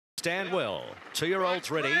Stand well.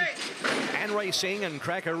 2-year-olds ready and racing, and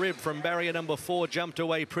Cracker Rib from barrier number 4 jumped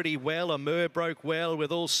away pretty well. Amur broke well,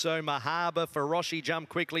 with also Maharba. Feroshi jumped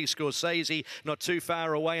quickly. Scorsese not too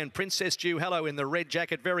far away, and Princess Dew Hello in the red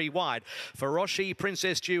jacket very wide. Feroshi,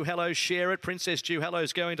 Princess Dew Hello share it. Princess Dew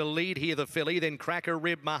Hello's going to lead here, the filly. Then Cracker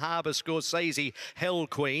Rib, Maharba, Scorsese, Hell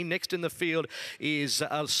Queen. Next in the field is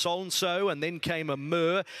Solnso, and then came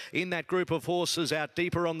Amur. In that group of horses out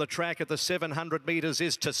deeper on the track at the 700 metres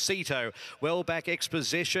is Tacito. Well back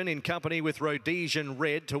Exposition in company with Rhodesian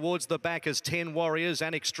Red. Towards the back is 10 Warriors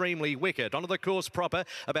and Extremely Wicked. Onto the course proper,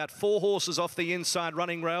 about 4 horses off the inside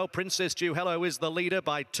running rail. Princess Dew Hello is the leader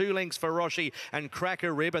by 2 lengths for Feroshi and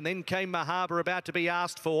Cracker Rib, and then came Maharba, about to be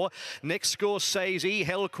asked for. Next Scorsese,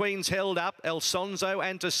 Hell Queen's held up, El Sonzo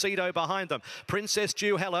and Tacito behind them. Princess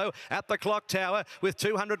Dew Hello at the clock tower with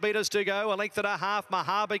 200 metres to go, a length and a half.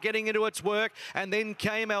 Maharba getting into its work, and then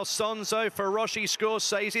came El Sonzo, Feroshi,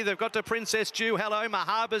 Scorsese. They've got to Princess Dew Hello.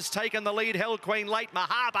 Maharba's taken the lead. Hell Queen late.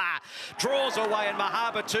 Maharba draws away, and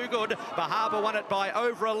Maharba too good. Maharba won it by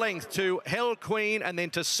over a length to Hell Queen, and then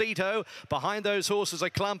Tacito. Behind those horses, a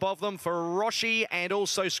clump of them, Feroshi and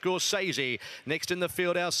also Scorsese. Next in the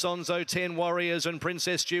field, our Sonzo, 10 Warriors and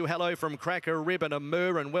Princess Dew Hello from Cracker Rib and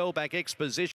Amur, and well back Exposition.